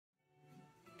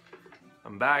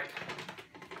I'm back,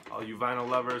 all you vinyl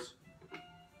lovers,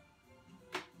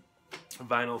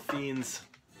 vinyl fiends.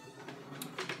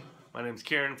 My name's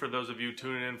Kieran, for those of you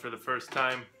tuning in for the first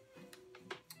time.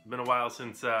 It's been a while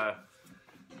since I've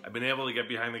been able to get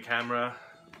behind the camera.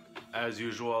 As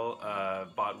usual,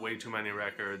 bought way too many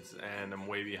records and I'm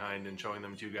way behind in showing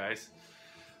them to you guys.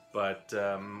 But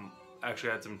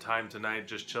actually had some time tonight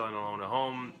just chilling alone at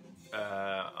home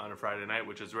on a Friday night,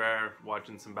 which is rare,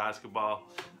 watching some basketball,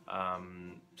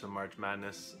 some March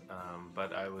Madness,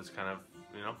 but I was kind of,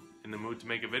 you know, in the mood to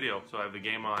make a video. So I have the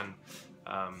game on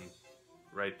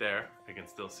right there. I can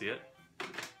still see it.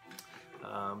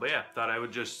 But yeah, thought I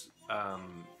would just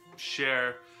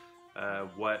share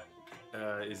what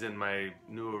is in my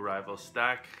new arrival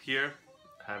stack here,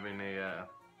 having a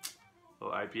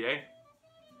little IPA.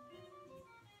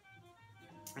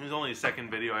 This is only the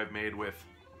second video I've made with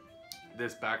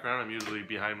this background. I'm usually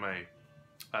behind my,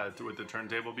 with the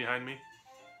turntable behind me.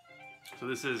 So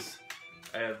this is,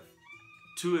 I have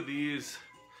two of these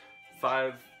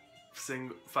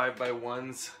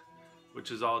 5x1s,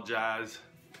 which is all jazz.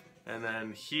 And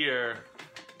then here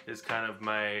is kind of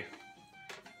my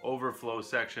overflow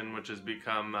section, which has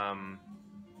become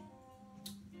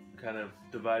kind of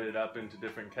divided up into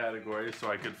different categories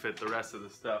so I could fit the rest of the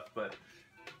stuff. But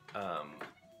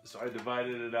so I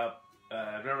divided it up.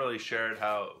 I've never really shared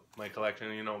how my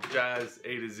collection, you know, jazz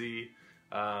A to Z,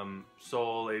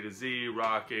 soul A to Z,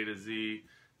 rock A to Z.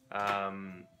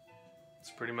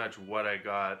 It's pretty much what I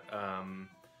got. I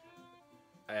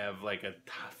have like a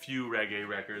few reggae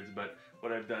records, but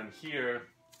what I've done here,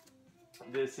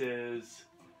 this is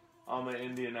all my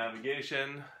Indian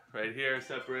navigation right here,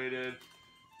 separated.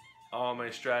 All my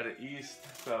Strata East,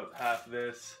 about half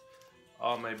this.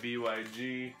 All my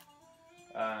BYG.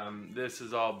 This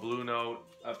is all Blue Note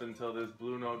up until this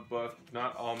Blue Note book.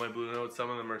 Not all my Blue Notes, some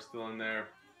of them are still in there.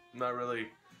 I'm not really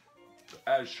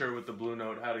as sure with the Blue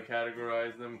Note how to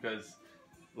categorize them, because,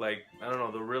 like, I don't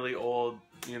know, the really old,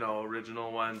 you know,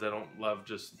 original ones, I don't love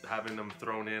just having them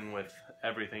thrown in with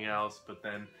everything else. But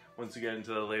then once you get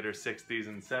into the later 60s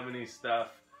and 70s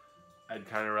stuff, I'd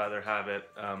kind of rather have it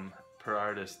per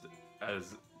artist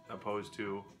as opposed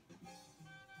to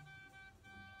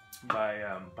by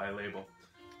label.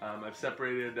 I've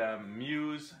separated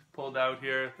Muse, pulled out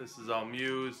here. This is all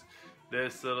Muse.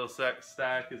 This little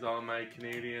stack is all my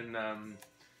Canadian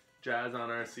jazz on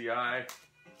RCI.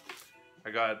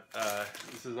 I got,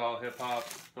 this is all hip hop,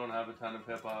 don't have a ton of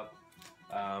hip hop.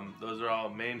 Those are all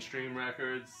mainstream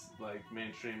records, like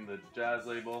mainstream, the jazz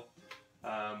label.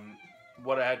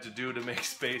 What I had to do to make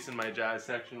space in my jazz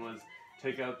section was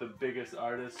take out the biggest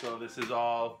artists. So this is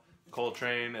all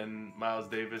Coltrane and Miles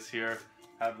Davis here,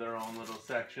 have their own little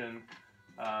section.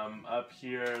 Up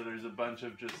here, there's a bunch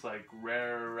of just like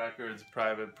rare records,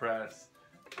 Private Press,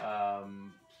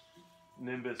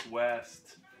 Nimbus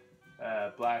West,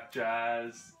 Black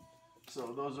Jazz.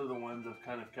 So those are the ones I've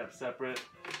kind of kept separate.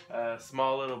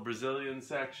 Small little Brazilian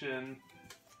section,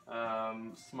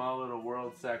 small little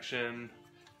world section,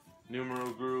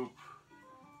 numeral group,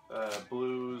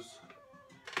 blues.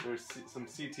 There's some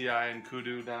CTI and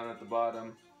kudu down at the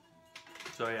bottom.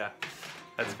 So yeah,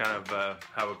 that's kind of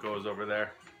how it goes over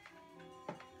there.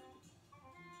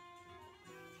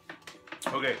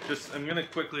 Okay, I'm gonna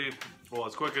quickly, well,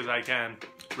 as quick as I can,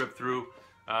 rip through.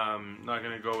 Not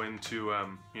gonna go into,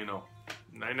 you know,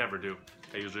 I never do.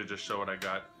 I usually just show what I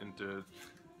got into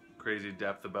crazy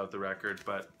depth about the record,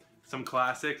 but some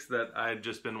classics that I'd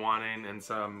just been wanting and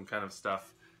some kind of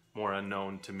stuff more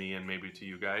unknown to me and maybe to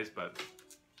you guys. But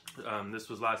this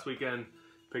was last weekend.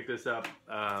 Picked this up.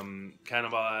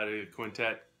 Cannonball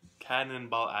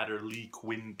Adderley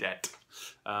Quintet,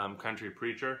 Country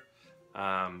Preacher,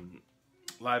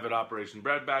 live at Operation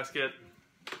Breadbasket.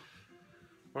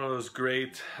 One of those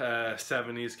great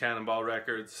 70s Cannonball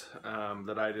records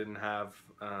that I didn't have.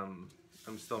 I'm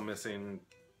still missing,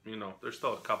 you know, there's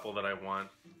still a couple that I want,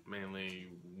 mainly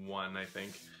one, I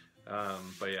think.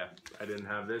 But yeah, I didn't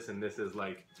have this, and this is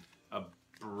like a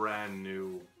brand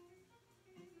new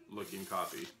looking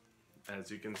copy.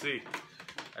 As you can see,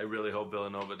 I really hope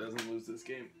Villanova doesn't lose this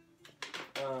game.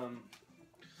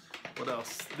 What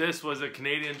else? This was a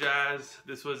Canadian jazz.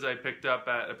 This was, I picked up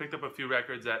a few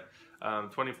records at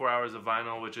 24 Hours of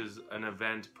Vinyl, which is an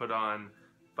event put on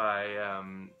by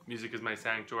Music Is My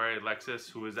Sanctuary, Alexis,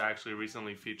 who was actually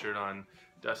recently featured on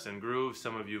Dust and Groove.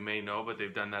 Some of you may know, but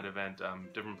they've done that event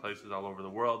different places all over the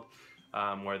world,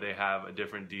 where they have a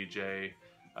different DJ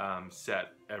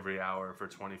set every hour for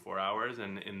 24 hours.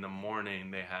 And in the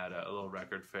morning they had a little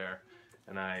record fair,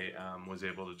 and I was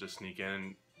able to just sneak in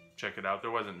and check it out.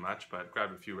 There wasn't much, but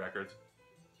grabbed a few records.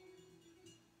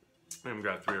 I even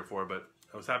grabbed 3 or 4, but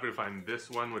I was happy to find this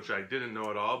one, which I didn't know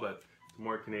at all, but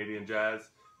more Canadian jazz.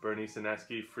 Bernie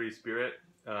Sineski, Free Spirit,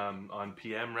 on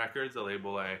PM Records, a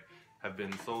label I have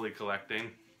been slowly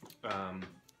collecting.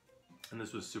 And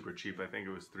this was super cheap. I think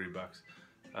it was $3.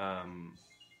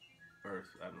 Or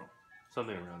I don't know,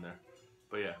 something around there.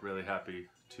 But yeah, really happy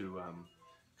to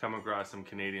come across some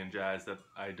Canadian jazz that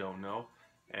I don't know.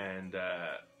 And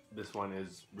this one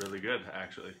is really good,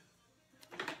 actually.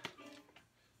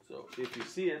 So if you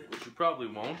see it, which you probably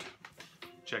won't,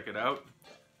 check it out.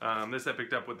 This I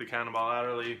picked up with the Cannonball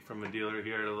Adderley from a dealer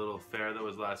here at a little fair that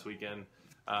was last weekend.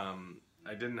 I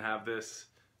didn't have this.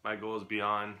 My Goal is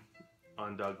Beyond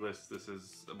on Douglas. This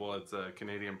is, well, it's a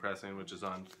Canadian pressing, which is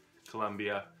on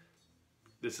Columbia.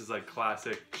 This is like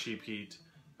classic cheap heat.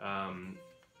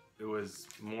 It was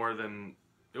more than,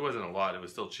 it wasn't a lot, it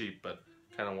was still cheap, but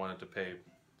kind of wanted to pay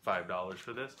 $5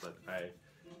 for this, but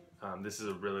this is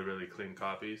a really, really clean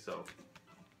copy, so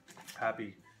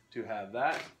happy to have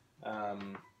that. I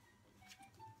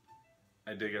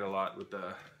dig it a lot with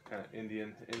the kind of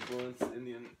Indian influence,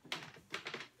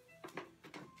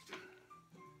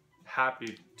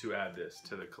 Happy to add this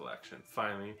to the collection,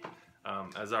 finally.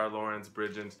 As our Lawrence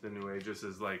Bridge into the New Age, this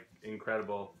is like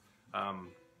incredible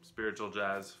spiritual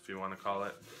jazz, if you want to call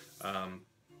it.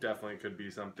 Definitely could be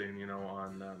something, you know,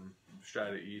 on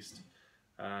Strata East.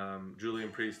 Julian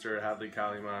Priester, Hadley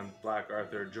Kaliman, Black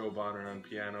Arthur, Joe Bonner on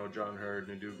piano, John Hurd,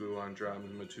 Ndugu on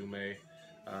drums, Matume,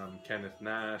 Kenneth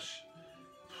Nash,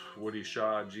 Woody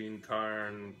Shaw, Gene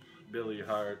Carn, Billy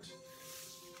Hart.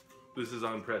 This is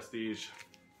on Prestige.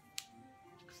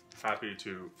 Happy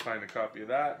to find a copy of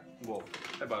that. Well,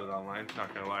 I bought it online,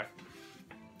 not gonna lie.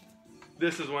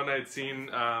 This is one I'd seen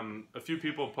a few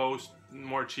people post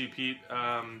more cheap heat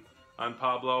on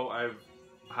Pablo. I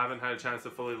haven't had a chance to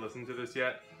fully listen to this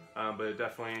yet, but it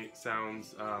definitely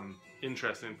sounds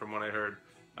interesting from what I heard.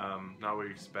 Not what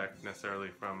you expect necessarily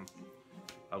from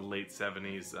a late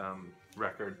 70s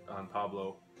record on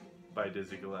Pablo by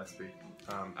Dizzy Gillespie.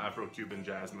 Afro-Cuban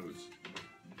jazz moods.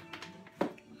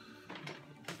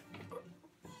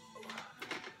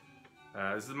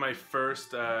 This is my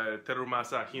first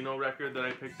Terumasa Hino record that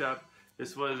I picked up.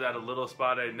 This was at a little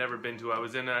spot I'd never been to. I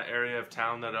was in an area of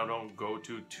town that I don't go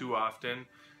to too often,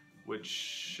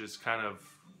 which is kind of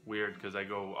weird because I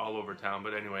go all over town,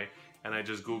 but anyway. And I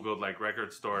just Googled like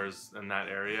record stores in that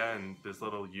area, and this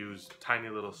little used, tiny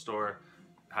little store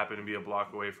happened to be a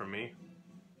block away from me.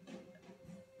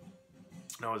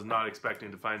 I was not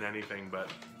expecting to find anything,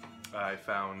 but I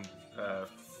found,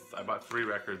 I bought 3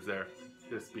 records there.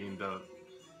 This being the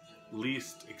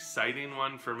least exciting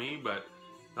one for me, but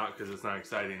not because it's not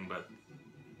exciting, but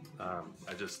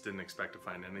I just didn't expect to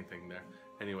find anything there.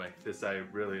 Anyway, this, I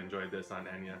really enjoyed this on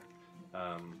Enya,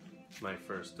 my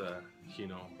first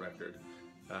Hino record.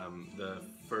 The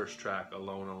first track,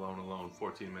 Alone, Alone, Alone,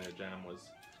 14-minute jam, was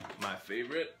my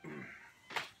favorite.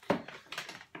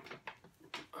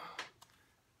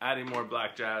 Adding more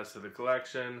black jazz to the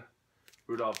collection.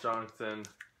 Rudolph Johnson,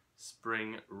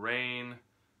 Spring Rain,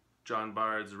 John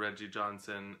Bards, Reggie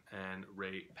Johnson, and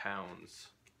Ray Pounds.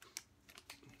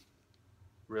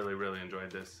 Really, really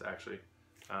enjoyed this, actually.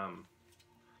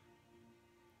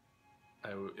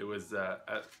 It was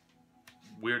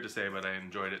weird to say, but I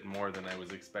enjoyed it more than I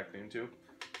was expecting to.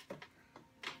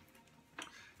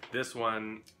 This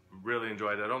one, really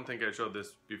enjoyed. I don't think I showed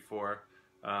this before.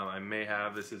 I may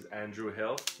have. This is Andrew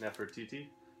Hill, Nefertiti,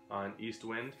 on East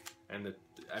Wind. And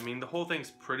I mean, the whole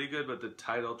thing's pretty good, but the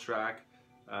title track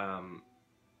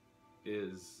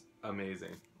is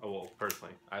amazing. Oh, well,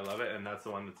 personally, I love it, and that's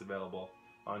the one that's available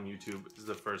on YouTube. This is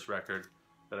the first record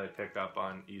that I picked up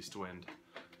on East Wind.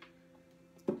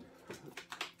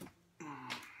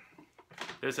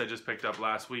 This I just picked up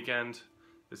last weekend.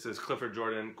 This is Clifford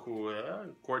Jordan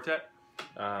Quartet,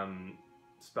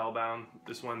 Spellbound.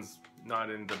 This one's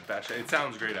not in the best shape. It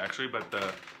sounds great actually, but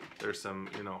there's some,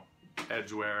 you know,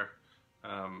 edge wear.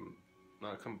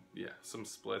 Some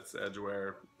splits, edge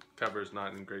wear. Cover's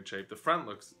not in great shape. The front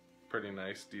looks pretty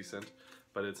nice, decent,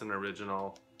 but it's an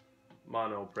original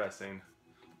mono pressing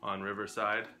on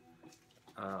Riverside.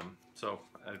 So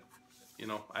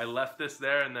I left this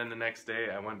there, and then the next day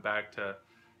I went back to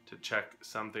check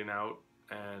something out,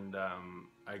 and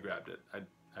I grabbed it.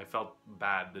 I felt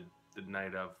bad the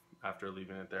night after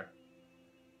leaving it there.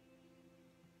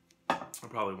 I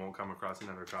probably won't come across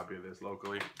another copy of this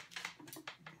locally.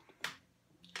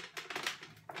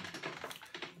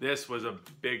 This was a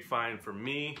big find for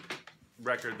me.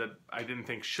 Record that I didn't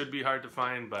think should be hard to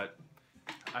find, but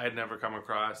I had never come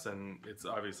across, and it's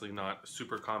obviously not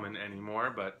super common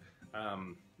anymore, but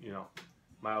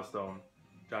Milestone,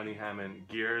 Johnny Hammond,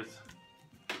 Gears,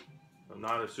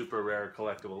 not a super rare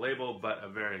collectible label, but a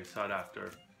very sought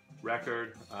after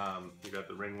record. You got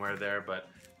the ringware there, but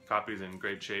copy's in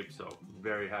great shape, so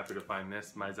very happy to find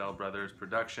this. Mizell Brothers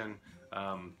production.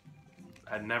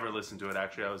 I'd never listened to it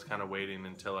actually. I was kind of waiting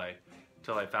until I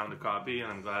found a copy,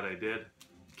 and I'm glad I did.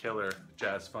 Killer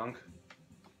jazz funk,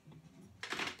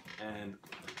 and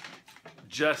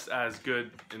just as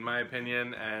good in my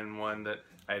opinion, and one that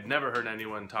I had never heard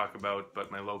anyone talk about, but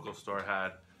my local store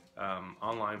had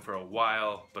online for a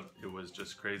while, but it was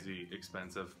just crazy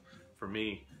expensive for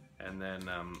me. And then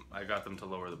I got them to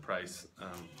lower the price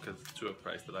to a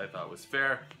price that I thought was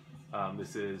fair.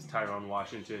 This is Tyrone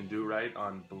Washington Do Right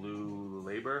on Blue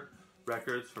Labor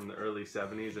Records from the early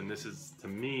 70s, and this is, to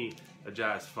me, a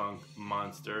jazz funk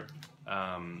monster.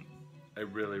 I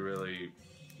really, really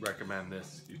recommend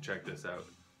this. You check this out.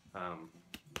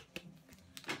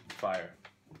 Fire.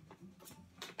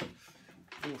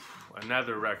 Oof.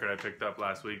 Another record I picked up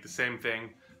last week. The same thing.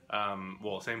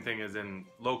 Well, same thing as in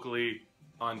locally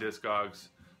on Discogs,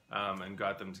 and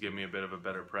got them to give me a bit of a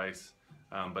better price.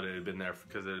 But it had been there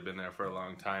because it had been there for a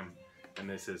long time. And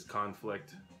this is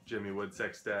Conflict, Jimmy Wood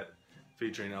Sextet,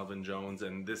 featuring Elvin Jones.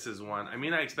 And this is one, I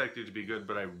mean, I expected it to be good,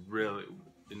 but I really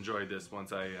enjoyed this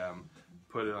once I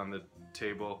put it on the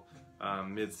table.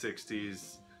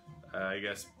 Mid-60s, I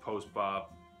guess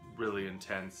post-bop, really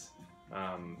intense.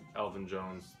 Elvin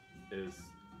Jones is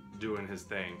doing his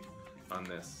thing on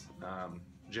this.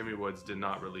 Jimmy Woods did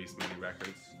not release many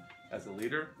records as a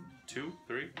leader. Two,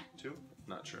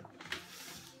 not sure.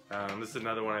 This is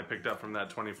another one I picked up from that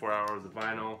 24 Hours of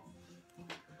Vinyl.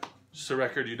 Just a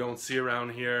record you don't see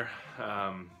around here.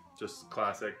 Just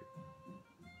classic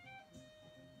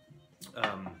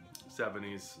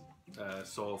 70s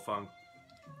soul funk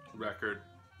record.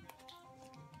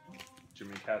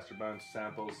 Jimmy Castor Bunch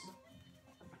samples.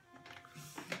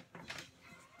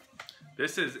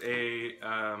 This is a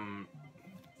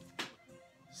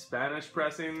Spanish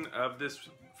pressing of this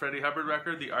Freddie Hubbard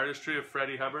record, The Artistry of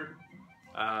Freddie Hubbard,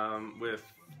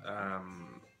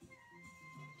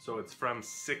 so it's from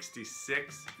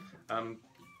 '66.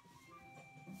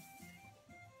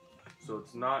 So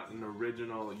it's not an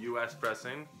original US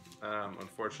pressing,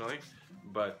 unfortunately,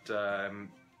 but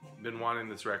been wanting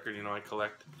this record. You know, I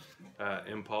collect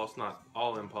Impulse, not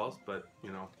all Impulse, but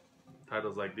you know,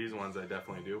 titles like these ones I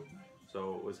definitely do.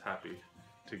 So was happy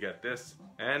to get this,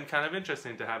 and kind of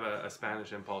interesting to have a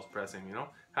Spanish Impulse pressing. You know,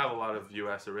 have a lot of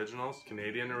US originals,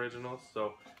 Canadian originals,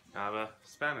 so have a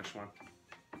Spanish one.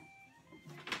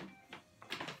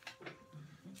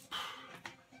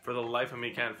 For the life of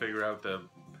me, can't figure out the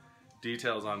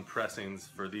details on pressings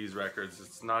for these records.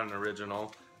 It's not an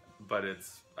original, but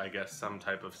it's, I guess, some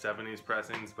type of 70s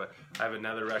pressings. But I have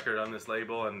another record on this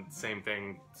label, and same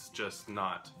thing, it's just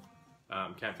not.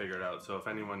 Can't figure it out. So if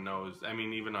anyone knows, I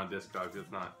mean, even on Discogs,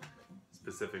 it's not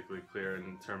specifically clear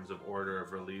in terms of order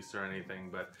of release or anything,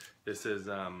 but this is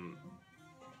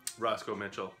Roscoe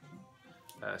Mitchell,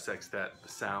 Sextet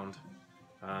Sound.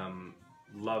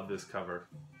 Love this cover,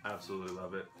 absolutely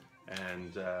love it.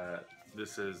 And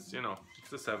this is, you know,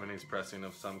 it's a 70s pressing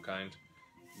of some kind,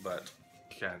 but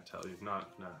can't tell you, no,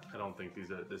 I don't think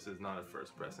this is not a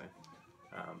first pressing.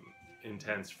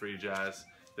 Intense free jazz.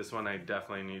 This one I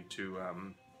definitely need to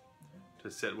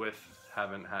sit with.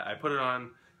 I put it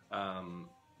on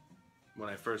when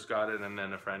I first got it, and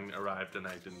then a friend arrived, and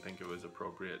I didn't think it was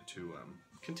appropriate to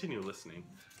continue listening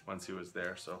once he was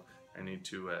there. So I need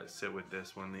to sit with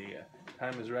this when the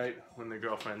time is right, when the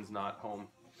girlfriend's not home.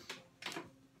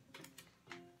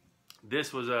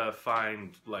 This was a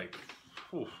find, like,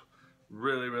 whew,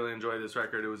 really enjoyed this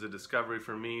record. It was a discovery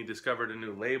for me. Discovered a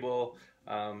new label.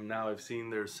 Now I've seen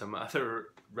there's some other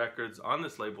records on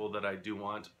this label that I do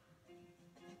want.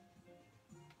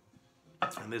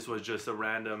 And this was just a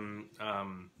random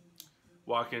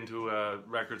walk into a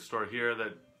record store here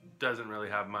that doesn't really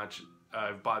have much.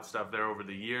 I've bought stuff there over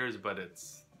the years, but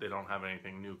they don't have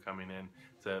anything new coming in.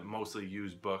 It's mostly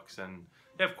used books, and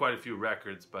they have quite a few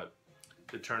records, but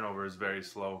the turnover is very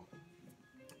slow.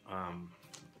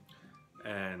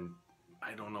 And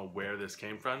I don't know where this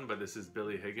came from, but this is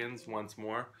Billy Higgins once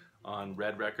more on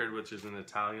Red Record, which is an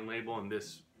Italian label, and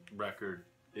this record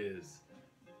is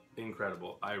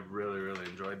incredible. I really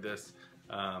enjoyed this,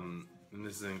 and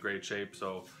this is in great shape.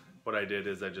 So what I did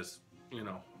is I just, you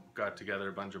know, got together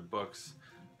a bunch of books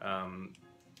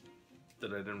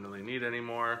that I didn't really need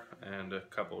anymore, and a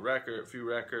few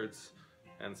records,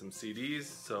 and some CDs.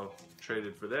 So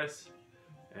traded for this,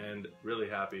 and really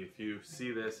happy. If you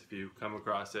see this, if you come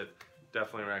across it,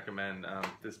 definitely recommend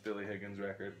this Billy Higgins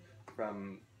record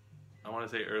from, I want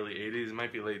to say early 80s. It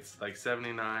might be late, like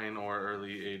 79 or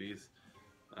early 80s.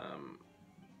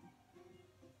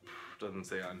 Doesn't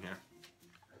say on here.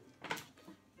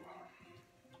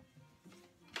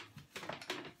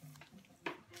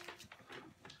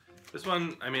 This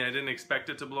one, I mean, I didn't expect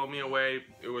it to blow me away.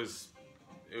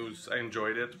 I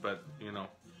enjoyed it, but you know,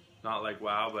 not like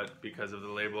wow, but because of the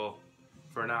label,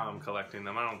 for now I'm collecting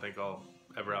them. I don't think I'll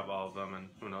ever have all of them, and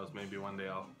who knows, maybe one day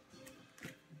I'll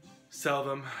sell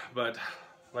them. But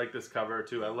I like this cover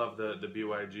too. I love the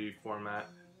BYG format.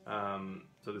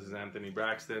 So this is Anthony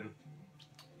Braxton.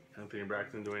 Anthony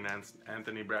Braxton doing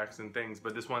Anthony Braxton things,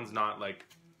 but this one's not like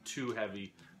too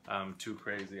heavy, too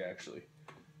crazy actually.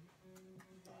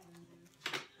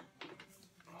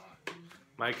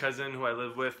 My cousin, who I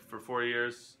lived with for 4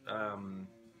 years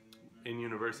in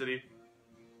university,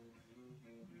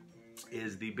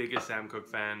 is the biggest Sam Cooke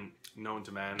fan known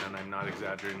to man, and I'm not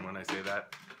exaggerating when I say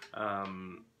that.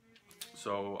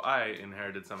 So I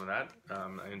inherited some of that.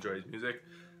 I enjoy his music.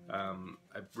 I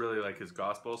really like his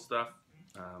gospel stuff.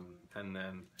 And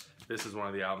then this is one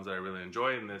of the albums that I really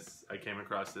enjoy, and I came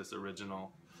across this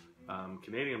original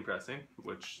Canadian pressing,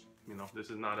 which, you know, this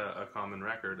is not a common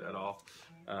record at all.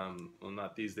 Well,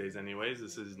 not these days anyways.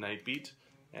 This is Night Beat,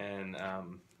 and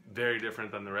very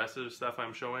different than the rest of the stuff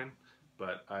I'm showing,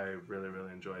 but I really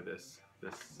enjoy this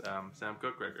Sam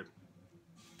Cooke record.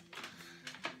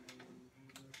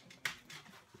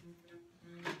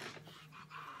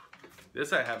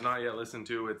 This I have not yet listened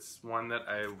to. It's one that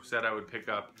I said I would pick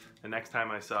up the next time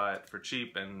I saw it for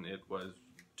cheap, and it was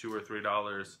 $2 or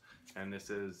 $3. And this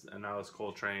is an Alice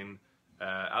Coltrane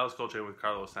with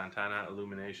Carlos Santana,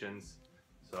 Illuminations.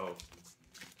 So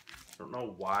I don't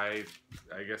know why.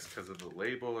 I guess because of the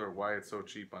label, or why it's so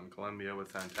cheap on Columbia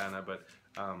with Santana. But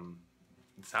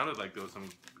it sounded like there was some,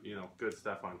 you know, good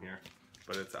stuff on here.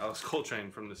 But it's Alice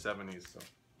Coltrane from the 70s, so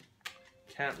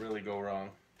can't really go wrong,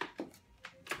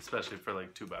 especially for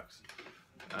like $2.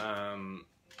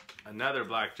 Another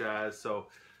black jazz. So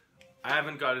I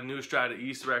haven't got a new Strata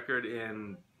East record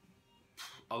in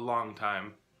a long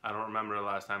time. I don't remember the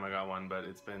last time I got one, but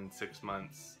it's been 6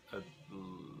 months.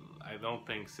 I don't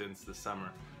think since the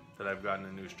summer that I've gotten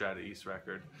a new Strata East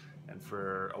record. And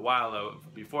for a while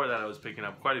before that, I was picking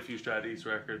up quite a few Strata East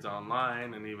records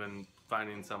online, and even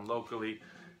finding some locally.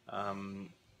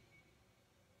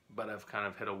 But I've kind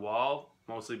of hit a wall,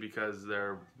 mostly because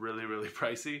they're really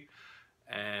pricey,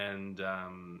 and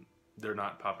they're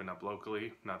not popping up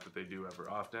locally. Not that they do ever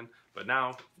often, but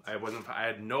now I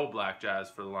had no black jazz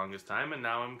for the longest time, and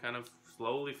now I'm kind of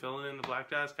slowly filling in the black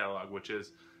jazz catalog, which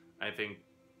is, I think,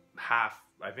 half.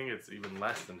 I think it's even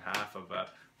less than half of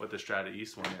what the Strata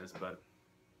East one is, but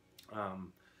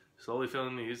slowly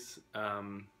filling these.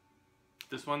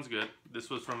 This one's good. This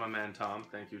was from my man Tom.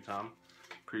 Thank you, Tom.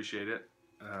 Appreciate it.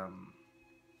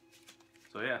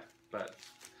 So yeah, but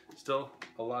still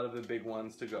a lot of the big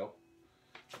ones to go.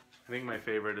 I think my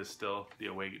favorite is still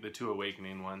the two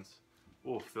Awakening ones.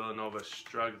 Oh, Villanova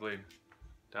struggling,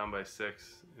 down by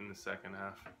 6 in the second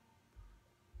half.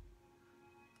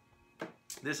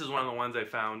 This is one of the ones I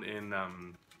found in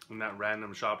that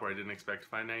random shop where I didn't expect to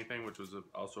find anything, which was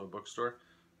also a bookstore.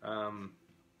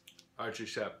 Archie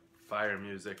Shepp, Fire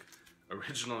Music,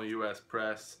 original U.S.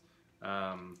 press,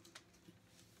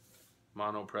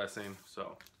 mono pressing.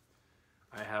 So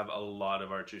I have a lot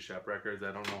of Archie Shepp records.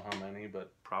 I don't know how many,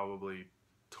 but probably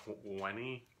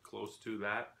 20, close to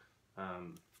that.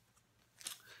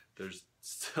 There's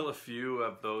still a few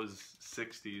of those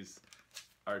 60s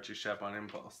Archie Shepp on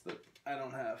impulse that I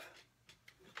don't have.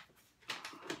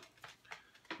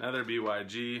 Another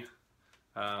BYG,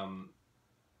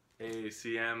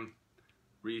 AACM,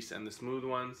 Reese and the Smooth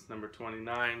Ones, number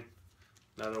 29.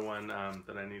 Another one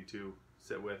that I need to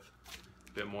sit with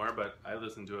a bit more, but I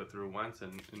listened to it through once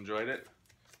and enjoyed it.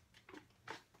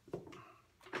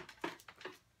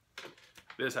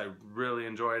 This, I really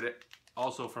enjoyed it.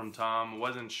 Also from Tom.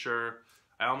 Wasn't sure.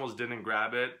 I almost didn't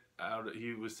grab it.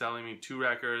 He was selling me 2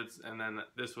 records, and then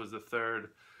this was the third.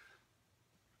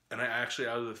 And I actually,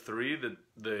 out of the 3,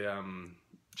 the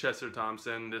Chester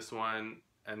Thompson, this one,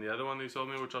 and the other one they sold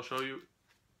me, which I'll show you,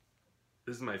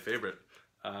 this is my favorite.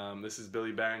 This is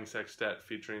Billy Bang Sextet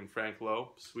featuring Frank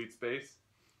Lowe, Sweet Space.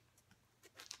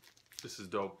 This is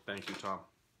dope. Thank you, Tom.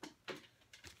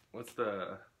 What's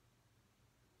the...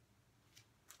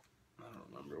 I don't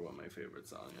remember what my favorite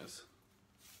song is.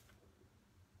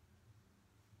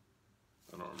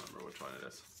 I don't remember which one it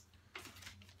is.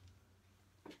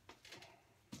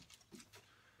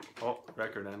 Oh,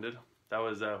 record ended. That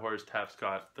was Horace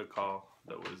Tapscott, The Call,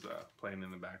 that was playing in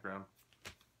the background.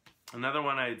 Another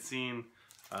one I had seen,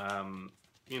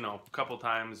 you know, a couple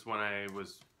times when I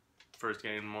was first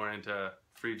getting more into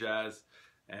free jazz,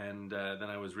 And then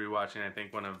I was rewatching, I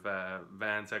think, one of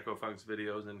Vance Echo Funk's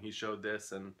videos, and he showed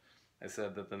this, and I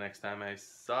said that the next time I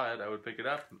saw it, I would pick it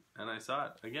up, and I saw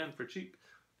it again for cheap,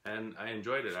 and I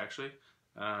enjoyed it, actually.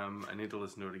 I need to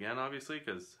listen to it again, obviously,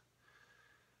 because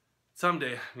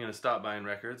someday I'm going to stop buying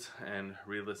records and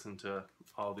re-listen to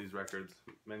all these records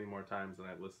many more times than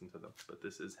I've listened to them. But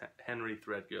this is Henry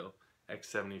Threadgill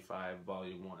X75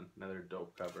 Volume 1, another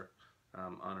dope cover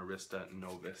on Arista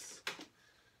Novus.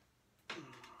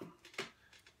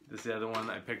 This is the other one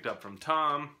I picked up from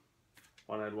Tom,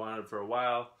 one I'd wanted for a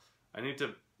while. I need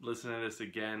to listen to this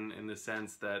again in the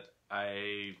sense that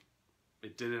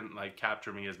it didn't like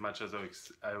capture me as much as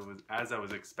I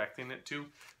was expecting it to,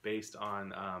 based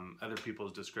on other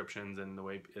people's descriptions and the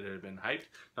way it had been hyped.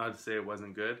 Not to say it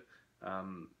wasn't good.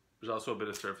 There's also a bit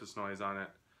of surface noise on it,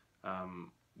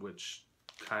 which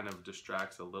kind of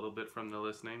distracts a little bit from the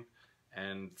listening.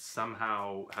 And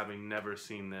somehow, having never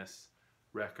seen this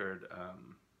record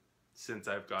since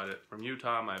I've got it from you,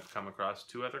 Tom, I've come across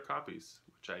 2 other copies,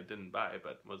 which I didn't buy,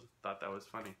 but thought that was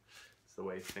funny. It's the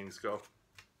way things go.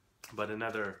 But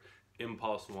another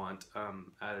impulse want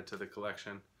added to the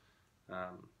collection.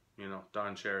 You know,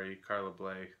 Don Cherry, Carla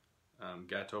Bley,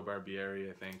 Gateau Barbieri,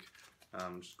 I think.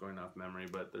 Just going off memory,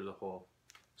 but there's a whole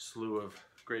slew of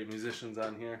great musicians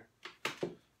on here.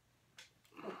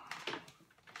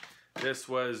 This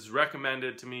was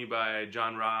recommended to me by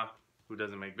John Ra, who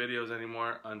doesn't make videos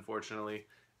anymore, unfortunately,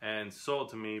 and sold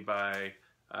to me by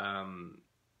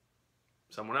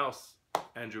someone else,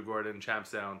 Andrew Gordon, Champ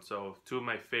Sound. So 2 of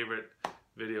my favorite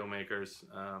video makers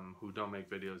who don't make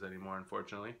videos anymore,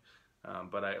 unfortunately.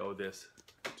 But I owe this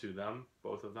to them,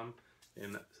 both of them,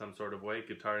 in some sort of way.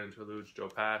 Guitar Interludes, Joe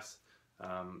Pass.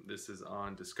 This is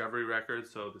on Discovery Records.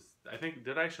 So this, I think,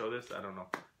 did I show this? I don't know.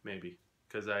 Maybe.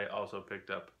 Because I also picked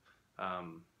up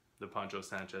the Pancho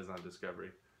Sanchez on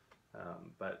Discovery.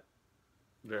 But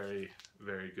very,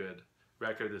 very good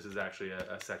record. This is actually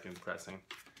a second pressing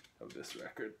of this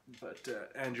record. But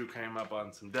Andrew came up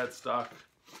on some dead stock.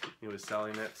 He was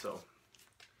selling it, so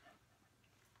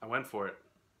I went for it.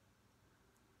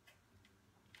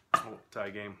 Oh, tie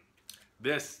game.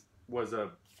 This was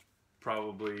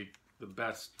probably the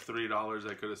best $3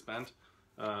 I could have spent.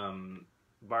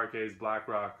 Barquet's Black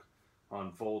Rock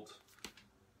on Volt.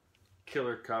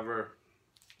 Killer cover.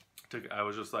 I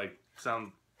was just like,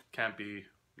 sound can't be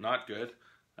not good.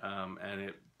 And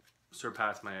it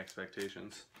surpassed my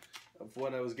expectations of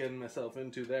what I was getting myself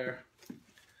into there.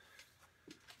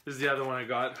 This is the other one I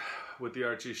got with the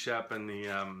Archie Shepp and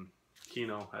the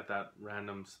Kino at that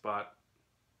random spot.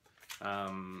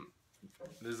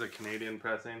 This is a Canadian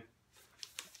pressing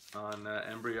on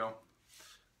Embryo,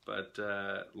 but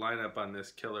lineup on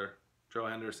this killer: Joe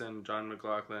Henderson, John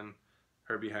McLaughlin,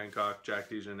 Herbie Hancock, Jack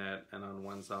DeJohnette, and on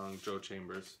one song, Joe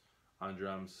Chambers on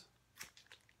drums.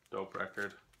 Dope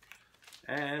record.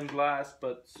 And last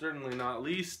but certainly not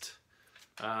least,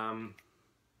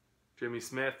 Jimmy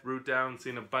Smith, Root Down.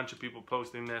 Seen a bunch of people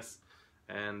posting this,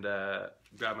 and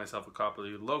grabbed myself a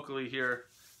copy locally here.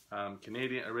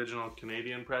 Original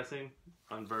Canadian pressing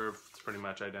on Verve. It's pretty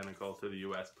much identical to the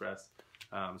US press.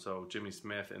 So Jimmy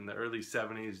Smith in the early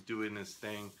 70s doing this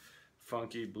thing,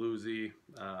 funky, bluesy.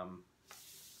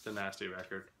 It's a nasty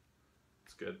record.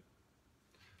 It's good.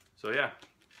 So yeah,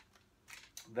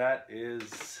 that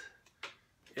is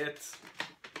it.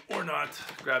 Or not.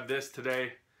 Grab this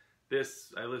today.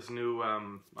 This I listened to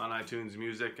on iTunes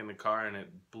Music in the car, and it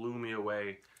blew me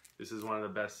away. This is one of the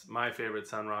best, my favorite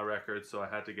Sun Ra records, so I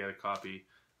had to get a copy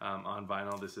on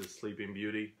vinyl. This is Sleeping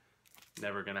Beauty.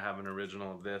 Never gonna have an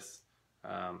original of this.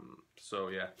 So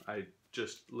yeah, I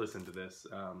just listened to this.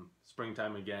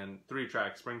 Springtime Again, 3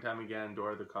 tracks: Springtime Again,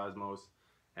 Door of the Cosmos,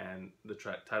 and the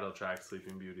title track,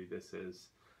 Sleeping Beauty. This is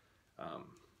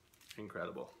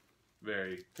incredible.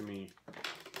 Very, to me,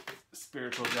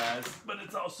 spiritual jazz, but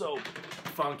it's also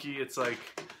funky. It's like,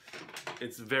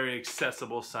 it's very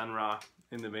accessible Sun Ra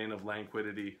in the vein of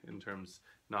Languidity, in terms,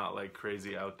 not like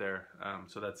crazy out there.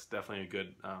 So that's definitely a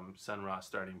good Sun Ra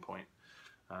starting point.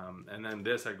 And then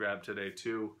this I grabbed today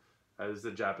too. This is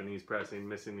a Japanese pressing,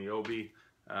 missing the obi.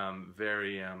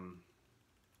 Very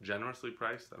generously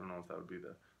priced. I don't know if that would be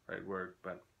the right word,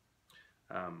 but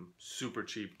super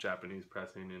cheap Japanese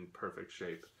pressing in perfect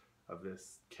shape of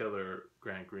this killer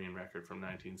Grant Green record from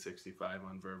 1965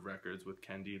 on Verve Records with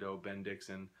Candido, Ben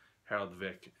Dixon, Harold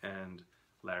Vick, and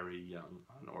Larry Young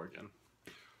on organ.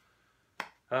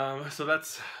 So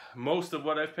that's most of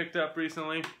what I've picked up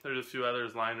recently. There's a few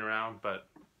others lying around, but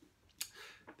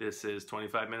this is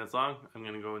 25 minutes long. I'm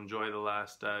going to go enjoy the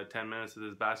last 10 minutes of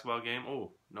this basketball game.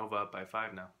 Oh, Nova up by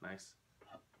 5 now. Nice.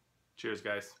 Cheers,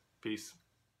 guys. Peace.